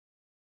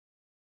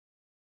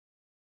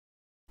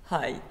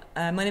Hi,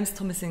 my name is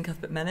Thomasin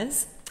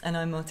Cuthbert-Menes and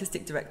I'm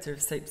Artistic Director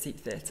of Soap Soup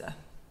Theatre.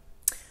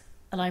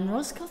 And I'm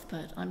Ros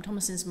Cuthbert. I'm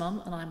Thomasin's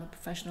mum and I'm a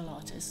professional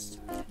artist.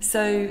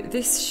 So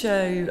this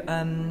show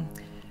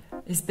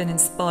has been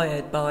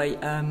inspired by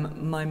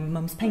my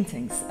mum's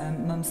paintings.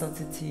 Mum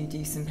started to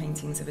do some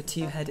paintings of a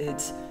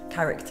two-headed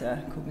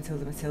character called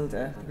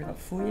MathildaMathilda probably about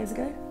 4 years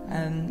ago,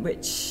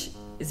 which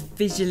is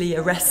visually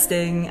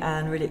arresting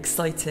and really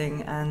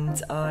exciting.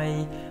 And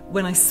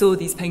when I saw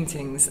these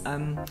paintings,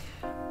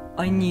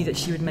 I knew that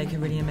she would make a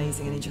really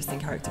amazing and interesting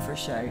character for a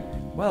show.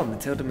 Well,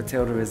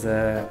 MathildaMathilda is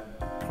a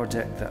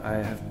project that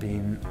I have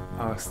been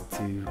asked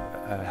to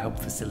help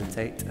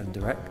facilitate and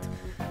direct,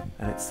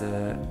 and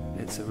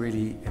it's a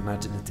really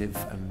imaginative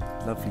and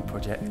lovely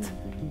project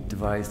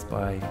devised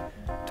by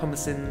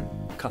Thomasin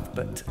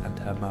Cuthbert and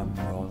her mum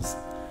Ros,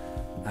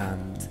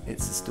 and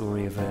it's a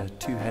story of a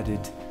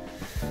two-headed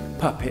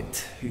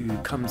puppet who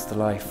comes to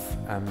life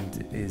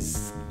and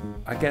is,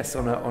 I guess,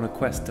 on a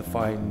quest to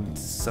find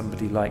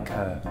somebody like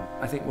her.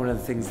 I think one of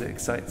the things that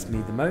excites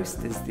me the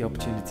most is the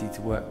opportunity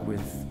to work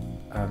with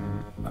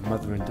a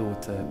mother and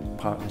daughter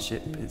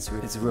partnership. It's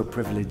a real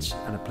privilege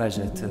and a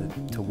pleasure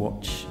to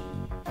watch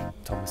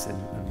Thomasin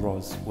and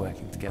Ros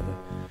working together.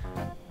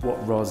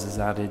 What Ros has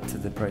added to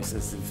the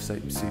process of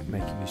Soap Soup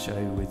making a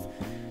show with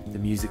the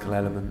musical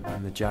element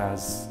and the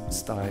jazz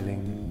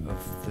styling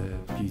of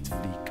the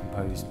beautifully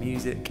composed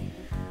music,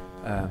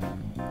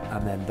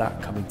 and then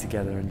that coming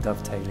together and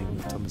dovetailing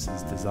with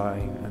Thomasin's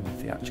design and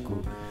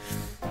theatrical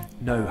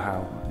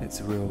know-how.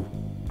 It's a real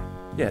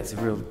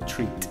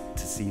treat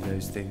to see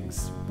those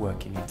things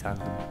working in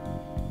tandem.